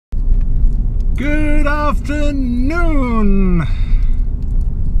Good afternoon.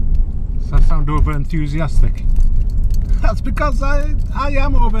 Does that sound over enthusiastic? That's because I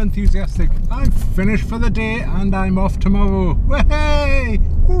am over enthusiastic. I'm finished for the day and I'm off tomorrow. Hey!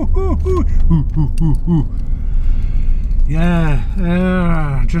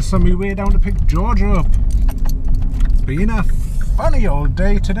 Yeah, just on my way down to pick Georgia up. It's been a funny old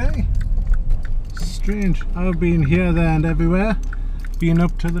day today. Strange. I've been here, there and everywhere. Been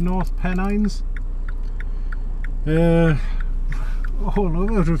up to the North Pennines. All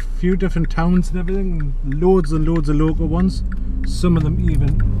over, a few different towns and everything. Loads and loads of local ones. Some of them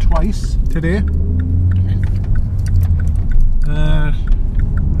even twice today.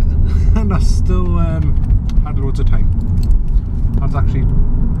 And I still had loads of time. I was actually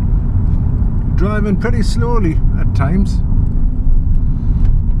driving pretty slowly at times.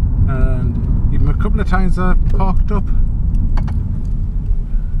 And even a couple of times I parked up.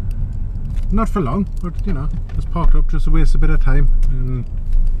 Not for long, but you know, just parked up just to waste a bit of time. And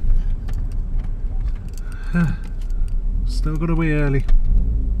still got away early.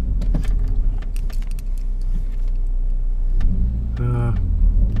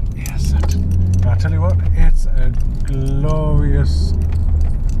 Yes, I tell you what, it's a glorious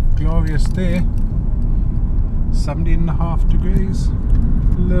day. 17.5 degrees,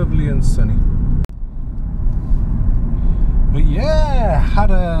 lovely and sunny. But yeah,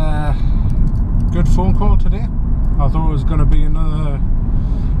 had a good phone call today. I thought it was going to be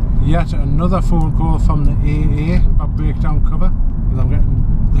yet another phone call from the AA about breakdown cover, because I'm getting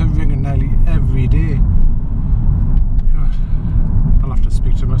them ringing nearly every day. God, I'll have to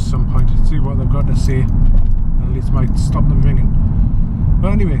speak to them at some point and see what they've got to say. At least might stop them ringing.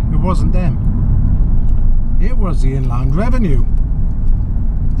 But anyway, it wasn't them. It was the Inland Revenue.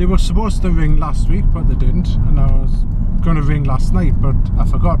 They were supposed to ring last week, but they didn't, and I was going to ring last night, but I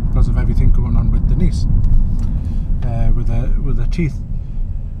forgot because of everything going on with Denise, with her teeth.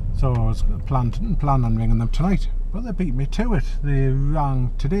 So I was planning on ringing them tonight, but they beat me to it. They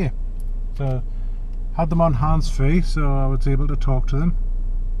rang today, so had them on hands-free, so I was able to talk to them,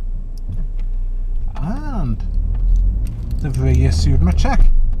 and they've reissued my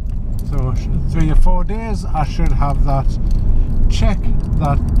cheque. So 3 or 4 days I should have that cheque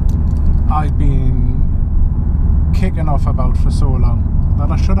that I've been kicking off about for so long,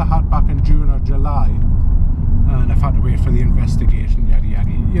 that I should have had back in June or July, and I've had to wait for the investigation, yada yada.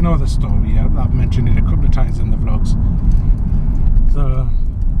 You know the story. I've mentioned it a couple of times in the vlogs. So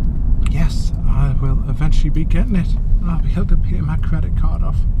yes, I will eventually be getting it. I'll be able to pay my credit card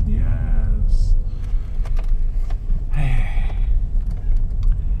off. Yes.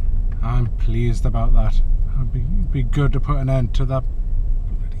 I'm pleased about that. It'd be good to put an end to that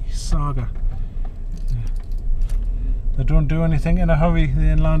bloody saga. They don't do anything in a hurry, the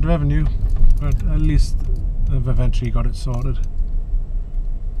Inland Revenue, but at least they've eventually got it sorted.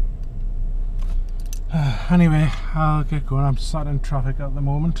 Anyway, I'll get going. I'm sat in traffic at the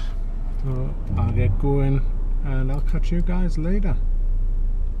moment, so I'll get going and I'll catch you guys later.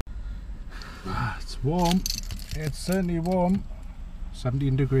 It's warm. It's certainly warm.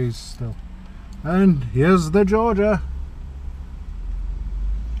 17 degrees still. And here's the Georgia.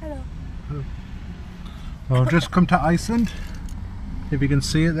 Hello. Hello. I've just come to Iceland. If you can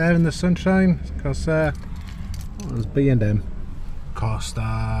see it there in the sunshine, because there's B&M.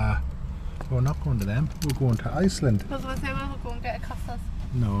 Costa. We're not going to them. We're going to Iceland. I was going to say we'll go and get a Costas.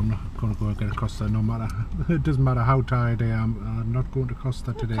 No, I'm not going to go and get a Costa. No matter. It doesn't matter how tired I am. I'm not going to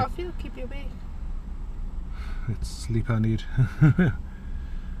Costa today. Coffee will keep you awake. It's sleep I need.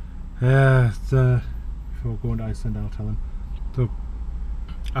 Before going to Iceland, I'll tell them. So,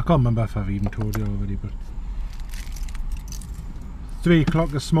 I can't remember if I've even told you already, but 3 o'clock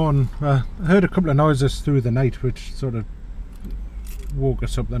this morning, I heard a couple of noises through the night which sort of woke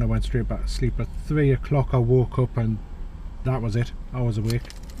us up. Then I went straight back to sleep. At 3 o'clock I woke up and that was it. I was awake.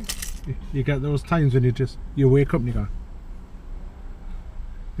 You get those times when you wake up and you go,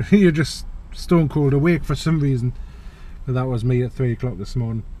 you're just stone cold awake for some reason. And that was me at 3 o'clock this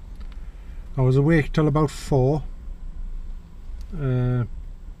morning. I was awake till about 4.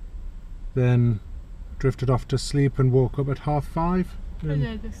 Then drifted off to sleep and woke up at 5:30.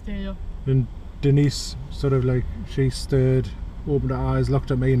 And Denise sort of like, she stirred, opened her eyes,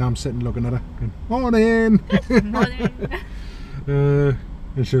 looked at me, and I'm sitting looking at her going, morning! Morning!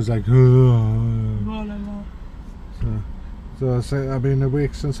 And she was like, oh. So I've been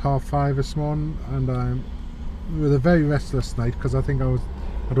awake since 5:30 this morning, and I'm with a very restless night, because I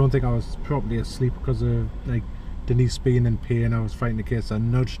don't think I was properly asleep because of like Denise being in pain. I was fighting the case. I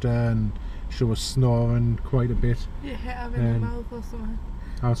nudged her and she was snoring quite a bit. You hit her in the mouth or something.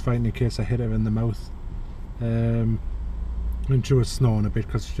 I was fighting in case I hit her in the mouth. And she was snoring a bit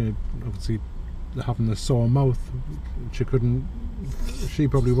because she obviously having the sore mouth. She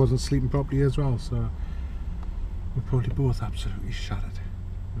probably wasn't sleeping properly as well, so we're probably both absolutely shattered.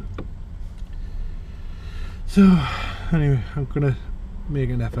 So anyway, I'm gonna make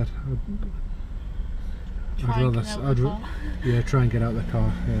an effort. Try and get out of the car. Yeah, try and get out of the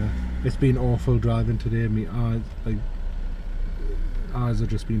car. Yeah, it's been awful driving today. My eyes have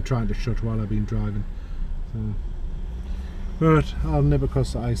just been trying to shut while I've been driving. So, but I'll never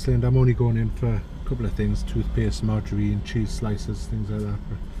cross to Iceland. I'm only going in for a couple of things: toothpaste, margarine, cheese slices, things like that.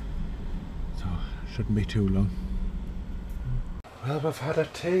 So it shouldn't be too long. Well, we've had a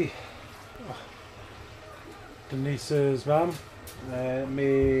tea. Oh. Denise's mum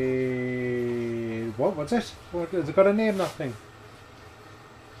made... What's it? What, has it got a name, that thing?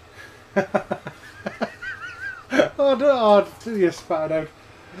 oh, you spat it out.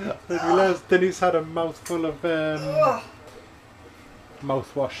 I realised Denise had a mouthful of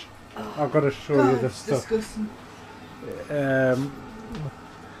mouthwash. I've got to show you this stuff. Disgusting.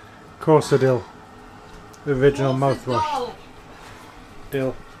 Corsadil. The original mouthwash.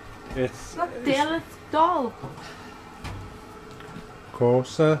 Dill. It's Not dill, it's doll.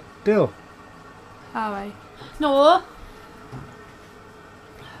 Corsadil. Alright. No.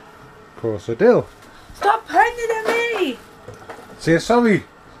 Corsadil. Stop pointing at me. Say sorry.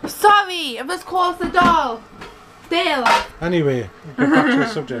 Sorry, it was called the doll. Dill. Anyway, get back to the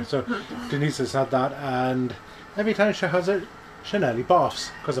subject. So Denise has had that, and every time she has it, she nearly barfs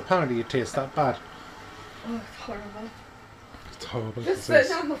because apparently it tastes that bad. Oh, it's horrible. It's horrible. Just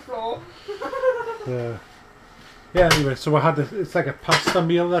sitting on the floor. Yeah. Yeah. Anyway, so I had it's like a pasta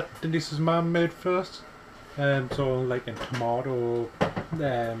meal that Denise's mum made first. So like in tomato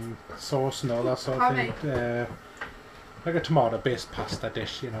sauce and all that sort of thing. Like a tomato-based pasta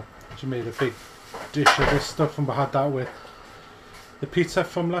dish, you know. She made a big dish of this stuff, and we had that with the pizza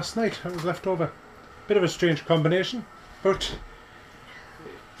from last night. It was left over. Bit of a strange combination, but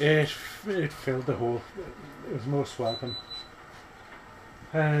it filled the hole. It was most welcome.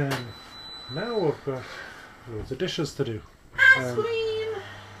 And now we've got loads of dishes to do. Queen.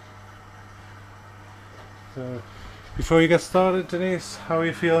 So before you get started, Denise, how are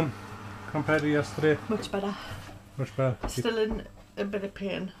you feeling compared to yesterday? Much better. Much better. Still in a bit of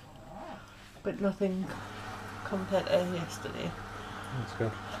pain, but nothing compared to yesterday. That's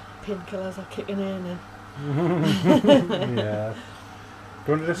good. Painkillers are kicking in. And Yeah.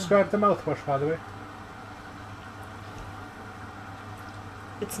 Do you want to describe the mouthwash, by the way?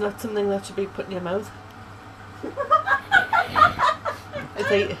 it's not something that should be put in your mouth. It's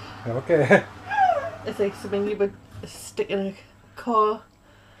like Okay. it's like something you would stick in a car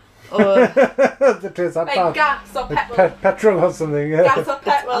or It tastes that Like bad. gas or Like petrol. petrol or something, yeah. Gas or it's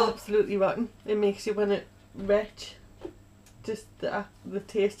petrol. absolutely rotten. It makes you want to retch just the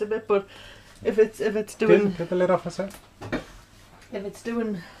taste of it. But if it's doing Get the lid off a sec. if it's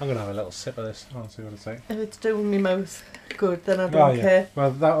doing I'm going to have a little sip of this. I'll see what it's like. if it's doing my mouth good, then I don't care.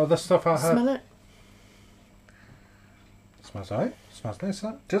 Well, that other stuff I had. Smell it. Smells alright. Smells nice,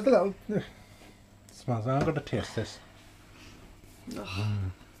 that. Just a little. Smells nice. I'm going to taste this.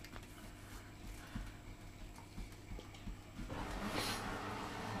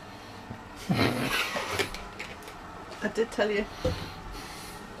 I did tell you.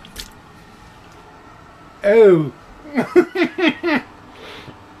 Oh!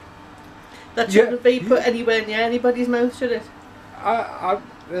 That shouldn't be put anywhere near anybody's mouth, should it? I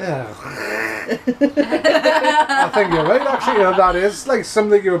think you're right, actually. You know, that is like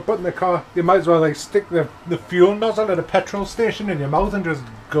something you would put in the car. You might as well like stick the fuel nozzle at a petrol station in your mouth and just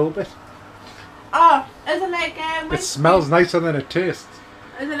gulp it. Oh, is it like It smells nicer than it tastes.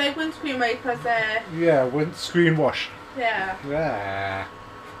 Is it like windscreen wipers? Yeah, windscreen wash. Yeah. Yeah.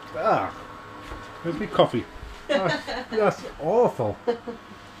 Ah. Where's my coffee? That's awful.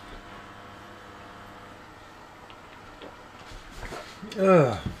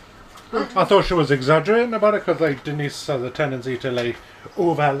 Ugh. I thought she was exaggerating about it because like Denise has a tendency to like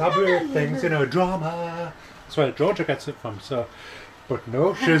over elaborate things, you know, drama. That's where Georgia gets it from. So, but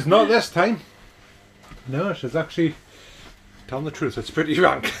no, she's not this time. No, she's actually telling the truth. It's pretty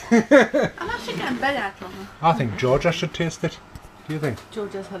rank. I'm actually getting better at drama. I think Georgia should taste it. Do you think?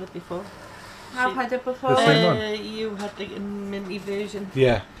 Georgia's had it before. I've had it before. The same one? You had the minty version.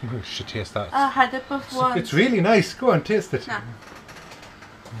 Yeah, you should taste that. I had it before. It's really nice. Go on, taste it. Nah.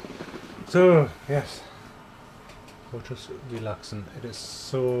 So, yes, we're just relaxing. It is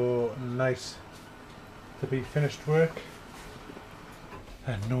so nice to be finished work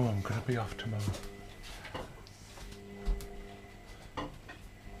and know I'm going to be off tomorrow.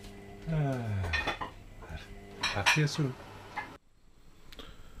 Back to you soon.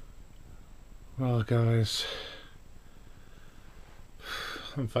 Well guys,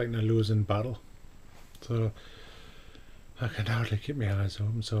 I'm fighting a losing battle, so I can hardly keep my eyes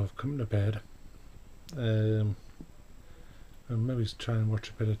open, so I've come to bed. I'll maybe try and watch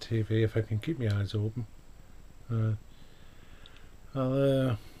a bit of TV if I can keep my eyes open.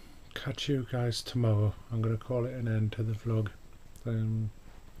 I'll catch you guys tomorrow. I'm going to call it an end to the vlog.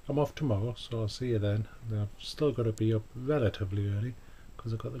 I'm off tomorrow, so I'll see you then. I've still got to be up relatively early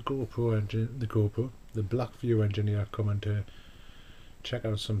because I've got the Blackview engineer coming to check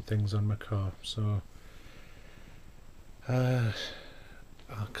out some things on my car. So I'll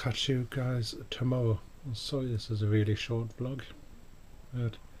catch you guys tomorrow. I'm sorry this is a really short vlog,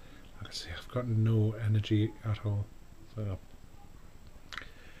 but like I say, I've got no energy at all. So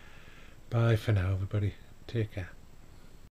bye for now everybody, take care.